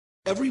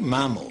Every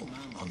mammal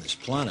on this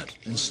planet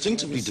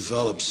instinctively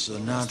develops a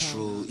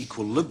natural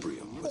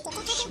equilibrium with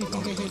the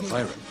surrounding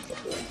environment.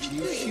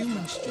 You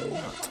humans do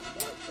not.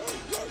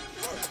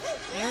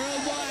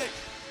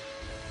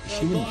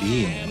 Human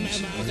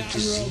beings are a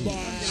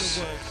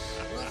disease,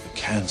 a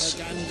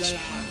cancer on this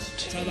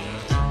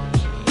planet.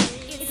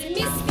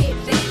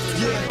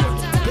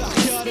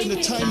 Yeah, Yard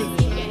Entertainment.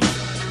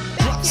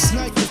 Black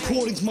Snake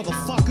recordings,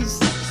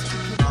 motherfuckers.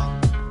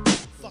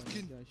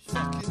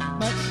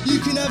 Mate, you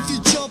can have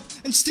your job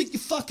and stick your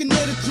fucking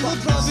medical.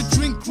 I'd rather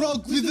drink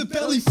grog with a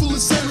belly full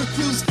of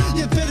Seroquels.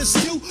 Yeah, better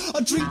still,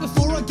 I drink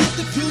before I get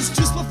the pills.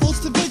 Twist my thoughts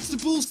to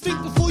vegetables, think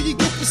before you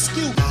get the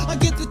skill. I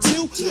get the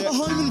till, a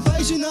home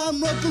invasion,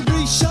 arm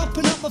robbery.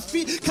 Sharpen up my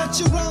feet, cut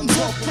your arms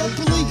off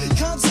properly.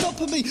 Can't stop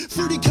me,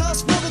 fruity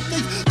cast rubber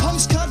thief.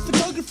 Postcard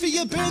photography,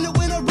 I burn it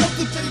when I rub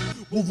the beat.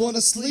 Well,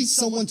 honestly,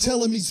 someone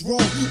tell him he's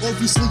wrong.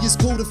 Obviously, it's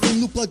called a thing,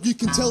 look like you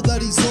can tell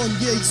that he's on.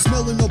 Yeah, he's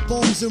smelling of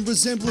bombs and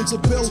resemblance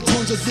of bell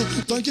tones.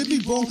 Look, don't get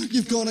me wrong,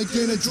 you've gone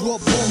again and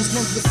drop bombs.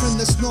 Not the friend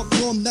that's not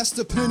gone, that's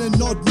the pen and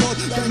nod.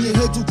 Bang your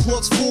head till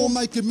clots fall,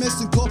 make a mess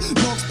and cop.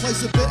 Knocks,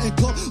 place a bet and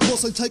cop.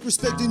 Also take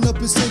respect in the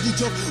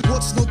percentage of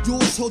what's not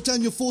yours. Hold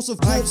down your force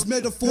of corpse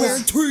metaphors.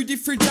 Wearing two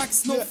different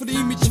jackets, not for the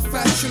image of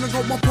fashion. I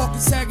got my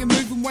pockets sagging,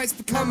 moving weights,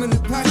 becoming a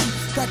passion.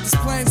 Practice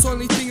plans,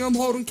 only thing I'm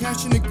holding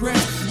cash in the ground.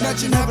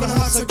 Imagine having a heart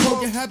so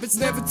cold, your habits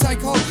never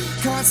take hold.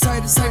 Can't say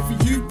the same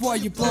for you, boy,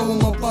 you're blowing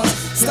my buzz.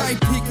 Stay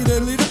picking a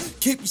litter,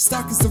 keep you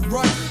stuck as the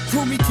right.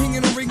 Call me king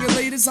and a ring of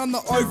leaders, I'm the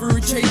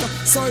overachiever.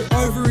 So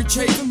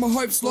overachieving, my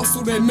hopes lost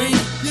all their meaning.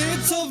 Yeah,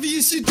 it's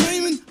obvious you're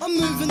dreaming. I'm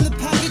moving the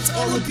packets,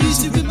 I'll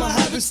abuse you with my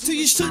habits till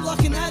you shoot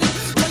like an addict.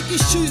 Take your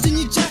shoes and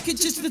your jacket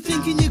just for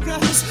thinking you're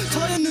graphis.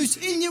 Tie a noose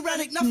in your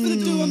attic, nothing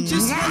to do, I'm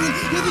just hanging.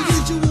 Yeah,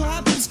 the usual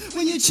happens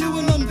when you're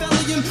chewing on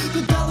Valium.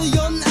 The belly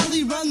on,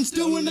 alley runs,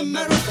 doing a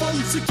marathon.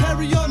 So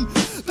carry on,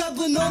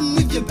 babbling on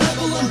with your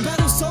Babylon.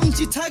 Battle songs,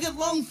 you tag it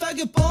long,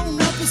 faggot bong.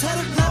 Rappers had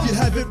it wrong. You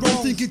have it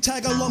wrong, thinking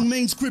tag along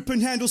means grip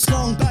and handle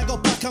strong. Bag or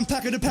back, I'm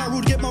packing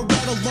apparel to get my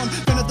rattle on.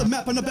 Been at the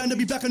map and I'm bound to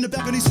be back on the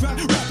back of these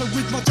rapper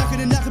with my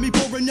jacket and anatomy,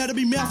 poor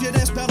anatomy, mouth, yeah,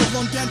 that's battle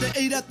on. Down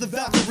to eat at the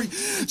Valkyrie.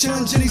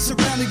 Challenge any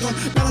surrounding on.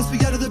 Balance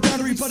be out of the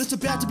boundary, but it's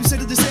about to be said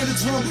that the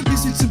standard's wrong.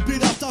 Missing some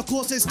bit up,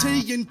 Darkhorse,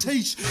 ST and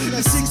Teach.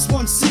 The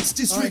 616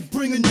 district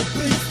bringing the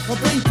beat. I've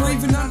been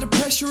breathing under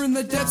pressure in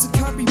the depths that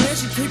can't be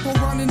measured. Keep on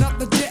running up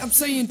the debt, I'm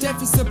seeing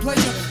death is a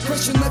pleasure.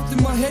 Question left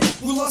in my head,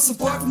 will I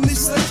survive from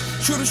this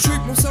ledge? Should I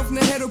shoot myself in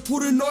the head or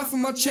put a knife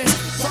in my chest?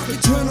 Fuck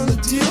it, turn on the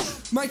deal,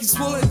 make it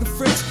swallow the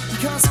fridge. You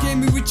can't scare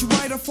me with your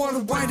weight, I find a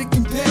way to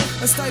compare.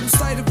 A stable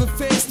state of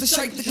affairs to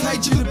shake the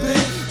cage of the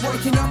bear.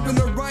 Waking up in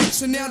a rage,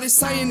 so now they're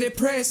saying their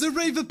prayers. They're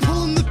either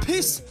pulling the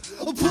piss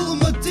or pulling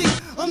my dick.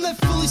 I'm that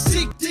fully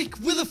sick dick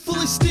with a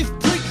fully stiff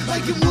prick,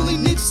 making woolly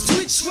nips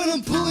twitch when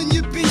I'm pulling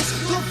your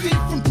bitch. Got fit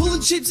from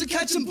pulling chips and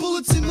catching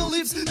bullets in my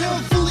lips. Now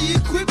I'm fully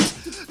equipped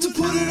to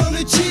put it on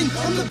her chin.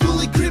 I'm the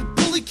bully grip,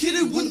 bully kid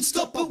who wouldn't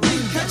stop a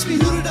win. Catch me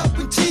hooded up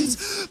with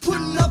tins,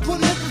 putting up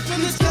on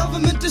everything. It's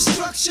government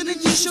destruction and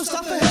you shall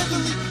suffer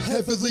heavily.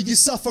 Heavily you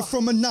suffer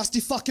from a nasty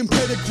fucking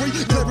pedigree.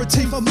 Clear a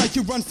teeth, I make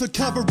you run for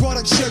cover, right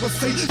at sheriff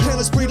feet.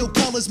 Careless breed or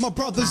colours, my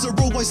brothers are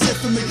always there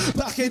for me.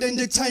 Bucket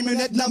entertainment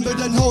that numbered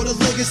and hold a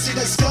legacy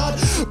that's scarred.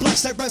 Black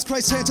state raps,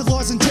 craze,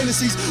 tantalising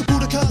tendencies.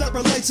 Build a card that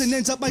relates and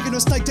ends up making a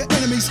mistake to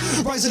enemies.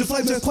 Raising the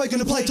flames, earthquake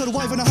and a plate, tidal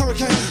wave and a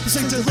hurricane.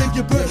 Proceed to leave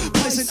your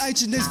birthplace in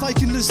ancient is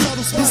vacant in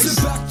subtle space. It's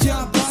a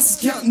backyard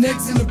bus, counting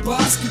eggs in a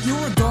basket.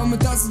 You're a dime, a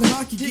dozen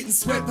hark, you're getting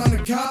swept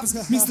under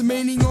carpets. Miss the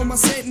meaning of my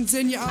sentence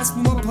and you ask for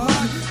my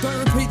pardon.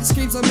 Don't repeat the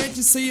schemes I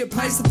mentioned, see it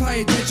pays to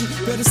pay attention.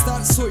 Better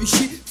start to sort your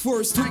shit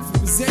before it's took for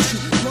possession.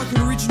 Like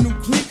an original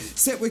clip,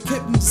 set we're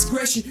kept in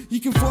discretion. You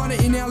can find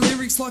it in our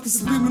lyrics like a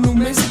subliminal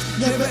message.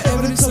 Never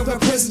evidence of our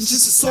presence,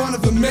 just a sign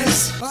of a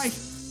menace. Hey.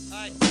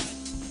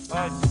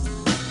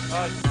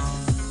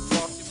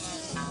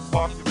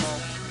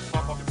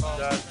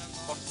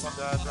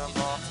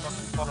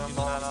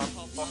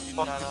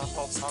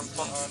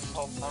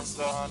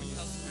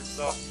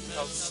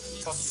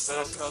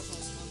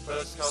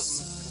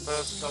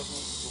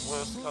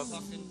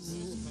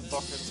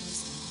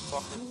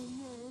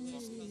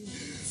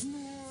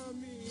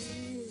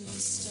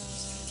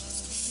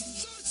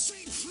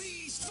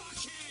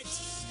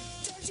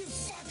 Don't you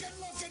fucking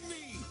look at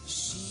me!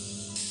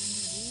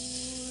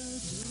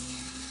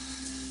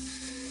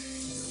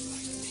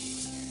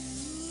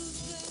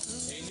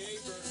 Hey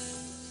neighbor,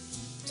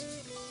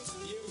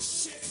 you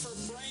shit for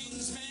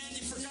brains, man.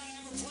 You forgot I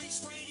have a police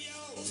radio.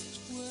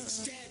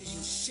 Steady, you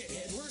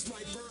shithead. Where's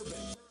my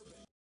bourbon?